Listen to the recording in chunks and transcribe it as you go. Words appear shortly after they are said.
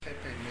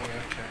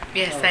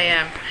Yes, I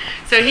am.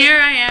 So here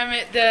I am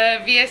at the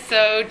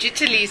VSO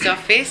Jitolee's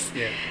office,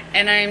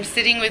 and I am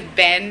sitting with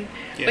Ben.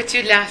 Yeah. What's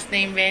your last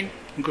name, Ben?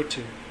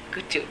 Njutu.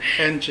 Njutu.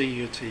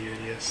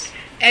 Njutu, yes.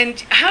 And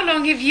how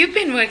long have you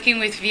been working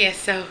with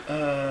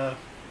VSO?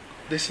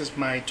 This is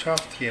my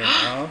 12th year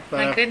now.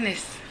 My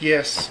goodness.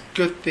 Yes,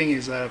 good thing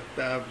is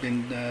I've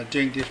been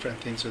doing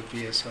different things with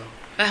VSO.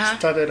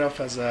 Started off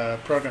as a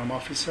program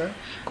officer,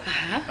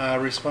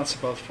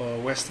 responsible for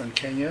Western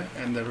Kenya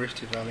and the Rift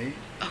Valley.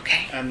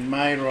 Okay. And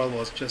my role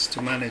was just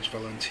to manage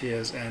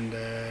volunteers and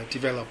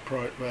develop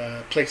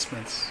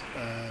placements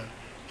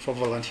for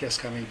volunteers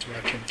coming to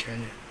work in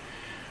Kenya.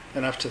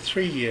 And after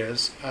 3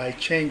 years, I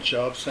changed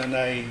jobs and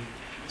I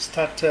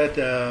started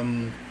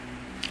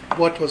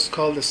what was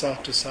called the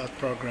South to South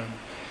program,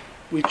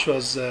 which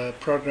was a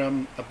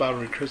program about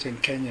recruiting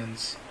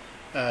Kenyans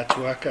to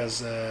work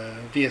as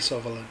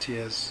VSO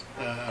volunteers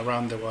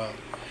around the world.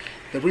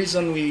 The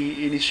reason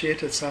we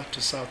initiated South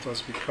to South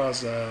was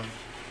because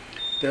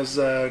there's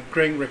a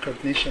growing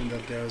recognition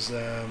that there's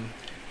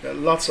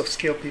lots of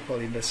skilled people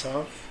in the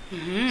South,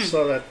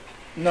 so that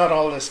not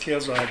all the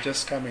skills are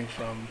just coming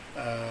from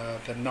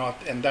the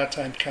North, and that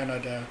time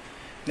Canada,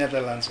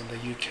 Netherlands and the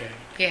UK.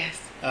 Yes.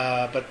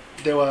 But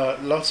there were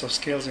lots of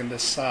skills in the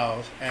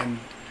South, and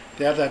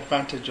the other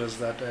advantage was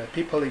that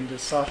people in the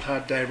South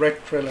had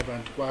direct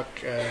relevant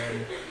work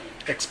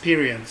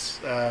experience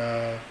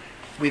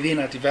within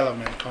a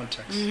development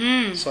context.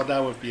 So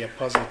that would be a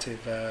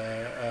positive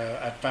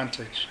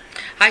advantage.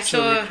 I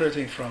saw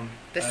recruiting from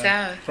the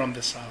South. From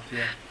the South,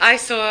 yeah. I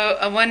saw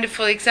a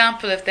wonderful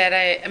example of that.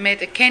 I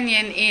met a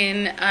Kenyan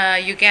in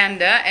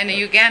Uganda and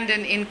a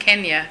Ugandan in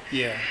Kenya.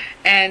 Yeah.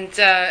 And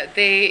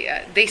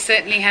they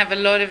certainly have a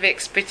lot of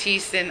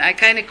expertise, and I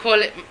kind of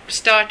call it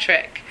Star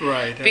Trek.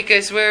 Right.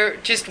 Because we're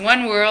just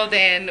one world,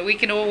 and we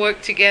can all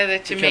work together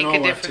to make a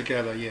difference. We can all work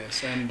together,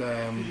 yes,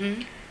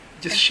 and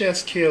just share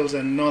skills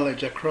and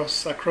knowledge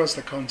across the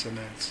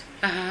continents.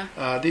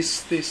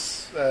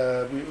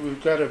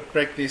 We've got to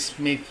break this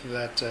myth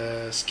that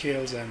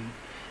skills and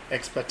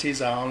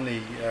expertise are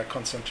only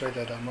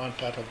concentrated on one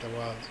part of the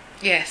world.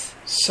 Yes.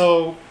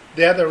 So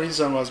the other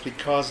reason was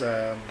because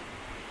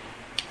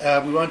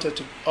we wanted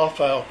to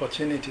offer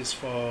opportunities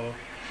for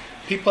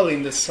people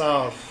in the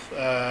South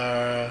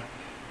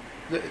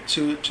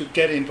to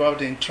get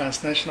involved in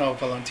transnational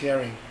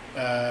volunteering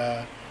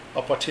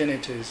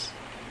opportunities.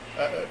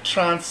 In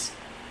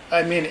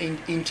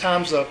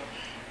terms of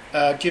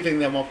giving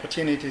them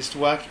opportunities to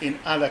work in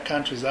other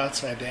countries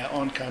outside their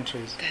own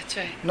countries. That's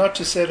right. Not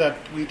to say that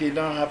we did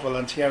not have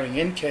volunteering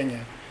in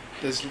Kenya.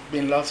 There's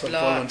been lots of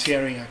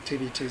volunteering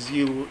activities.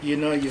 You're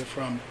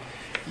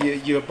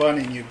born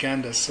in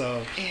Uganda,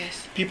 so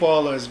yes. People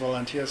always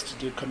volunteers to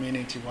do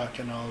community work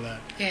and all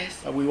that.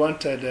 Yes. We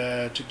wanted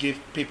to give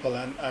people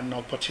an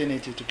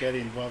opportunity to get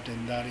involved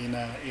in that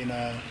in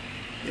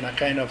a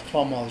kind of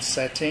formal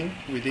setting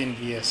within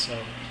VSO.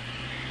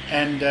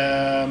 And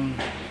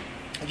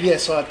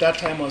VSO at that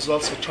time was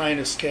also trying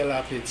to scale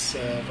up its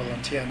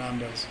volunteer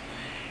numbers.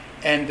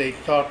 And they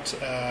thought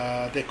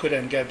they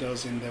couldn't get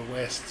those in the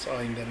West or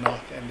in the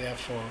North, and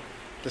therefore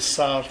the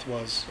South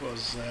was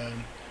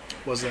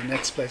the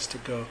next place to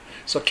go.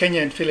 So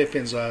Kenya and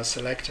Philippines were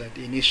selected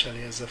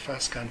initially as the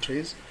first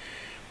countries.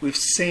 We've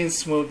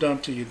since moved on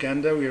to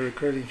Uganda. We're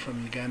recruiting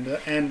from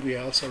Uganda, and we're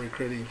also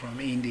recruiting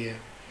from India.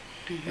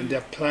 And there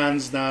are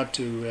plans now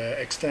to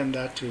extend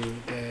that to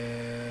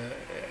the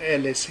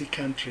LAC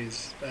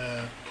countries,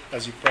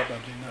 as you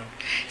probably know.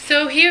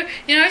 So here,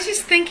 I was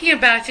just thinking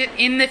about it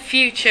in the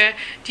future.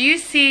 Do you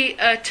see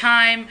a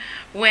time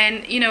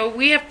when,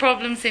 we have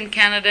problems in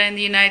Canada and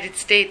the United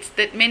States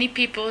that many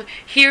people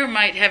here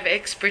might have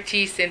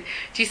expertise in?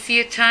 Do you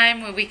see a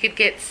time where we could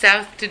get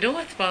South to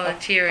North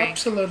volunteering?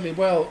 Absolutely.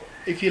 Well,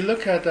 if you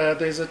look at,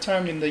 there's a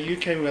time in the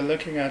UK we're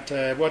looking at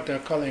what they're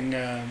calling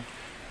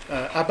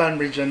urban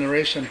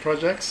regeneration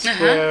projects,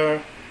 where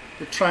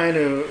we're trying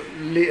to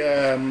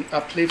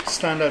uplift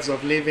standards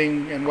of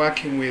living and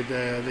working with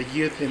the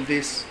youth in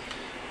these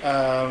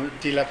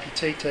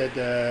dilapidated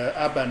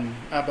urban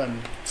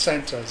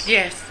centers.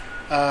 Yes.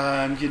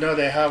 And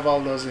they have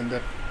all those in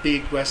the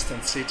big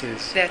western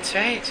cities. That's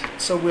right.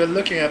 So we're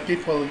looking at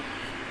people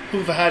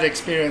who've had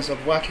experience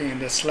of working in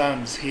the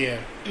slums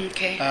here.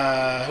 Okay.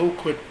 Who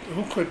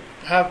could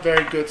have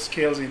very good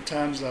skills in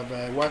terms of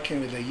working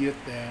with the youth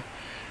there,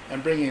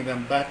 and bringing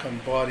them back on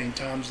board in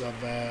terms of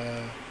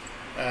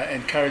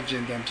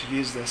encouraging them to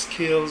use their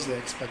skills, their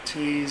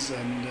expertise,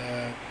 and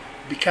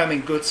becoming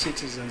good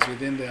citizens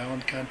within their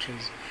own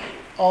countries.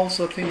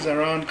 Also things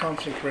around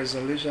conflict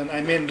resolution.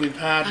 We've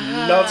had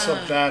lots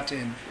of that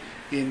in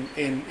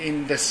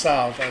the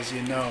South, as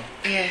you know.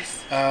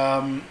 Yes.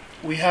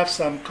 We have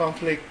some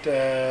conflict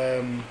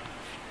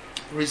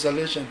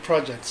resolution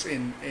projects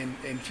in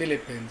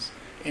Philippines,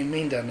 in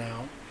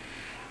Mindanao.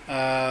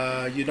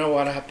 You know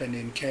what happened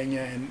in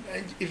Kenya, and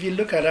if you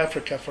look at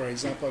Africa, for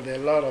example, there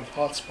are a lot of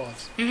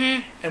hotspots,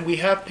 and we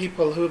have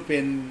people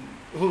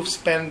who've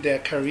spent their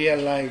career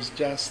lives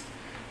just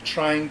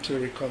trying to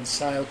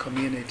reconcile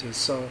communities.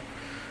 So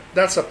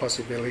that's a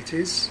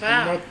possibility.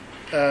 Wow.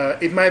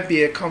 it might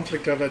be a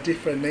conflict of a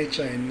different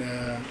nature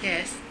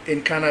Yes.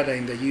 in Canada,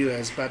 in the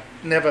U.S., but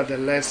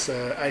nevertheless,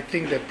 I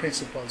think the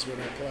principles would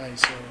apply.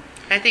 So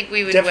I think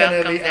we would welcome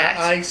definitely, that.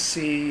 I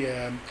see.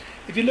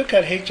 If you look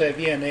at HIV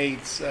and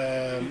AIDS,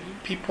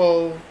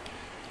 people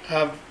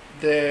have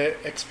the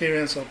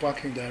experience of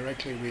working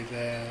directly with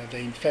the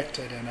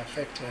infected and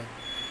affected.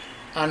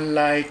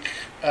 Unlike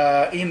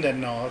in the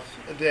north,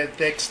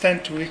 the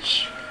extent to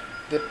which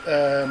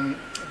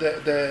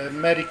the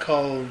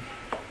medical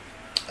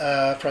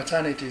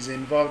fraternities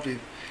involved with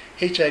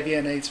HIV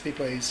and AIDS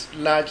people is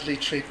largely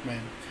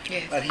treatment.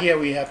 Yes. But here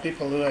we have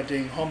people who are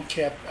doing home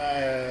care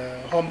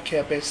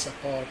based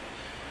support,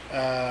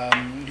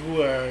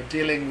 who are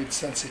dealing with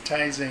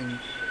sensitizing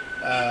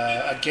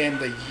again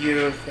the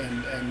youth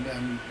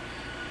and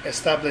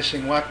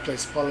establishing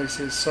workplace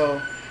policies.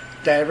 So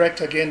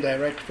direct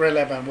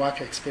relevant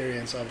work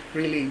experience of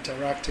really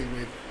interacting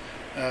with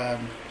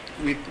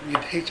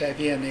HIV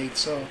and AIDS.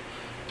 So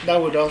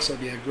that would also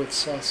be a good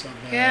source of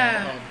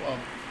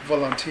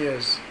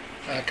volunteers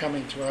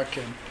coming to work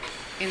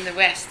in the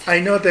West. I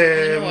know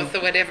the North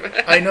or whatever.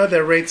 I know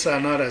the rates are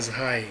not as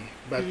high,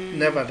 but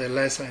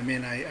nevertheless, I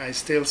mean, I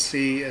still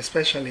see,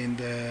 especially in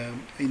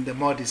the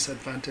more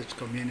disadvantaged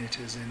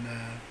communities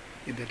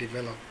in the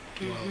developed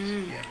world.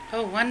 Yeah.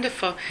 Oh,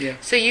 wonderful. Yeah.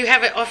 So you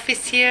have an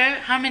office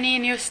here. How many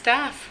in your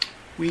staff?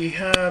 We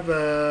have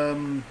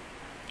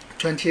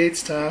 28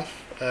 staff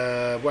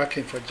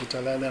working for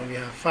Jitolee, and we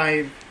have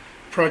 5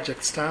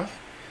 project staff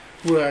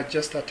who are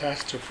just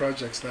attached to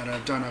projects that are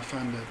donor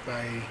funded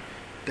by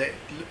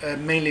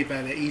mainly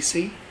by the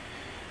EC.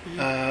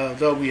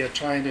 Though we are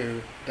trying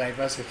to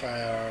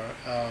diversify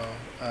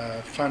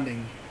our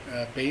funding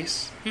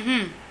base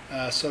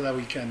so that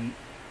we can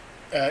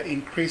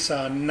increase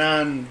our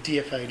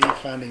non-DFID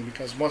funding,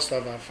 because most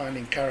of our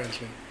funding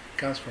currently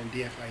comes from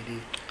DFID.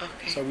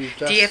 Okay. So we've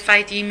just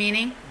DFID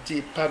meaning?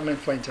 Department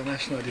for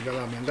International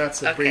Development. That's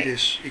the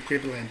British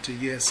equivalent to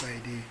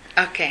USAID.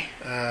 Okay.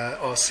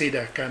 Or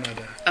CEDA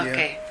Canada.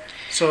 Okay. Yeah.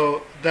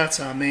 So that's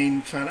our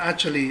main fund.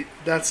 Actually,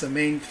 that's the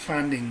main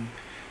funding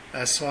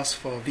source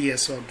for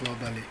VSO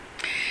globally.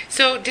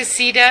 So does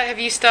CEDA, have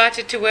you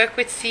started to work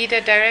with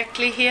CEDA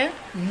directly here?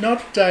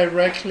 Not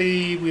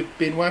directly. We've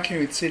been working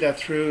with CEDA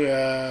through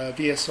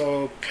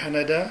VSO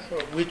Canada,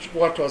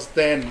 what was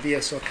then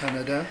VSO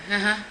Canada.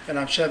 And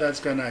I'm sure that's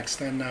going to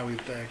extend now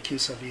with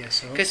CUSO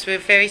VSO. Because we're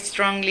very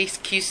strongly,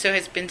 CUSO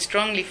has been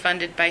strongly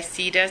funded by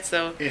CEDA,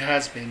 so... It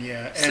has been,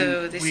 yeah. And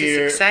so this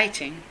is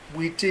exciting.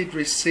 We did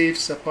receive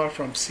support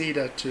from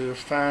CEDA to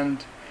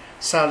fund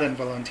Southern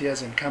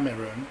volunteers in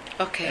Cameroon.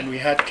 Okay. And we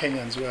had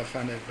Kenyans who are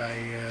funded by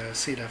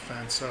CEDA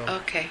funds, so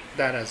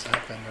that has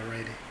happened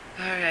already.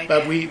 All right.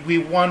 But we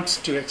want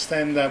to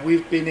extend that.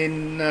 We've been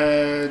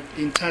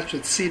in touch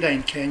with CEDA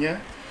in Kenya,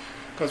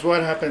 because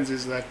what happens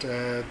is that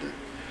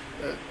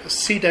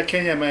CEDA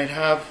Kenya might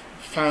have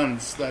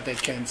funds that they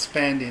can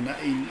spend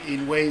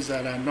in ways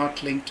that are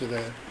not linked to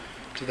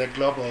the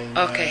global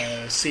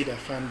CEDA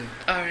funding.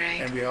 All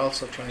right. And we're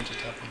also trying to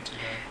tap into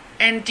that.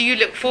 And do you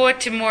look forward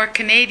to more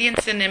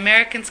Canadians and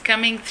Americans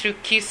coming through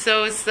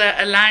CUSO's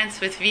alliance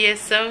with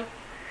VSO?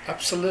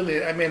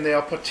 Absolutely. I mean, the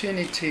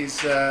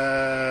opportunities,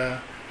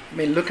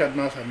 look at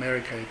North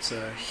America. It's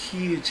a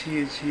huge.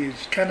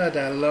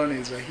 Canada alone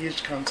is a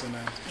huge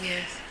continent.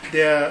 Yes.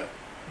 There are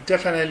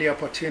definitely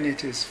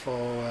opportunities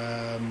for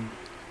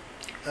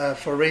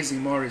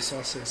raising more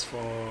resources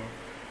for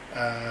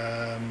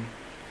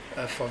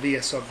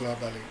VSO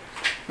globally.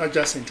 Not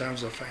just in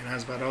terms of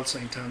finance, but also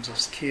in terms of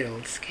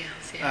skills.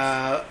 Skills,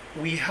 yes.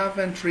 We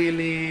haven't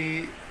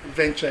really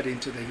ventured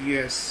into the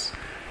US,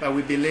 but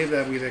we believe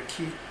that with the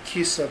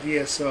CUSO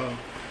VSO,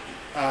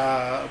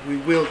 we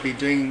will be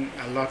doing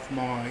a lot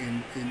more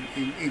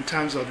in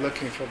terms of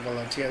looking for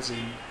volunteers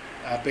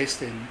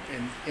based in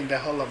the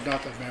whole of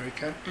North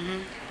America.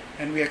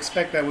 And we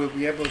expect that we'll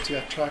be able to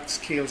attract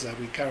skills that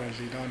we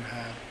currently don't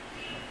have,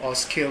 or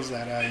skills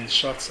that are in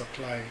short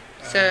supply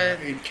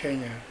in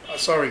Kenya.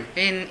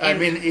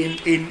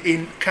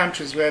 In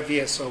countries where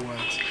VSO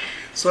works.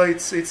 So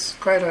it's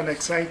quite an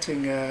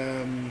exciting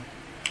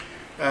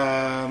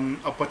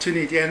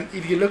opportunity. And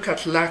if you look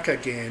at LAC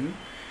again,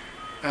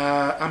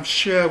 I'm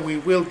sure we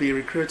will be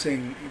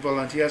recruiting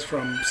volunteers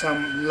from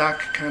some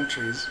LAC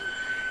countries,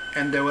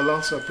 and they will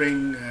also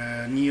bring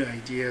new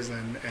ideas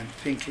and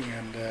thinking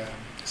and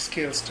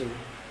skills to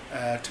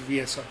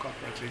VSO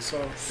corporately.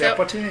 So the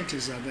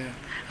opportunities are there.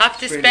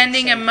 After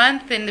spending a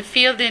month in the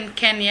field in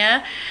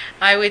Kenya,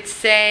 I would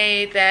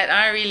say that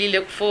I really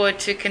look forward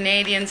to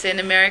Canadians and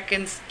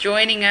Americans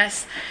joining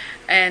us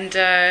and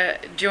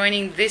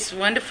joining this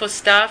wonderful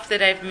staff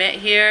that I've met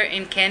here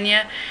in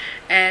Kenya,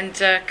 and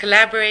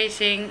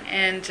collaborating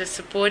and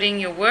supporting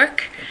your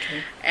work.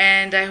 Okay.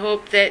 And I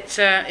hope that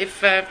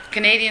if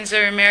Canadians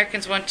or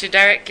Americans want to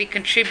directly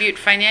contribute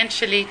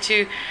financially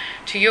to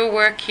your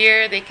work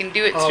here, they can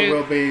do it through...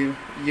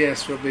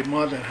 we'll be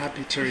more than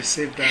happy to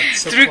receive that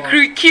support.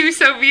 Through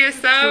CUSO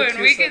VSO, and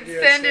we can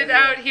send it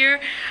out here.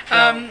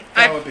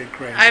 That would be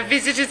great. I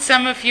visited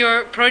some of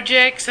your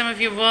projects, some of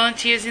your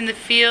volunteers in the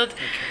field.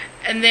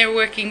 and they're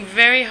working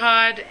very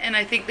hard, and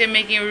I think they're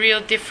making a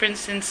real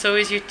difference, and so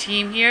is your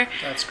team here.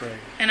 That's great.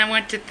 And I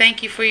want to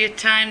thank you for your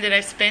time that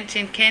I've spent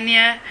in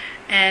Kenya,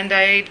 and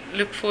I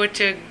look forward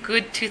to a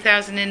good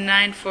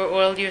 2009 for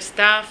all your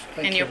staff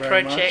and your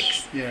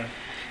projects. Yeah.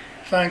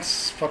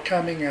 Thanks for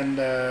coming,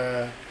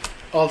 and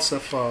also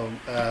for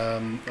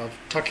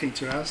talking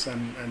to us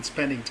and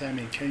spending time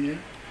in Kenya.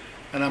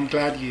 And I'm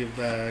glad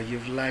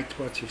you've liked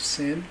what you've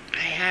seen. I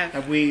have.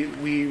 And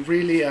we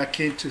really are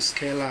keen to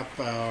scale up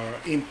our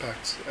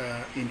impact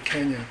in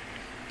Kenya,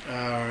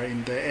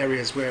 in the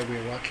areas where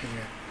we're working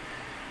in.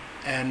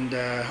 And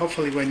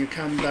hopefully when you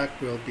come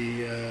back, we'll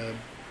be a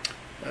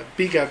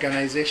big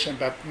organization,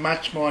 but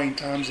much more in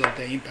terms of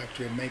the impact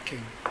we're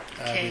making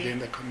within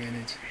the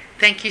community.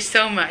 Thank you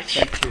so much.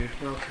 Thank you.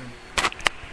 Welcome.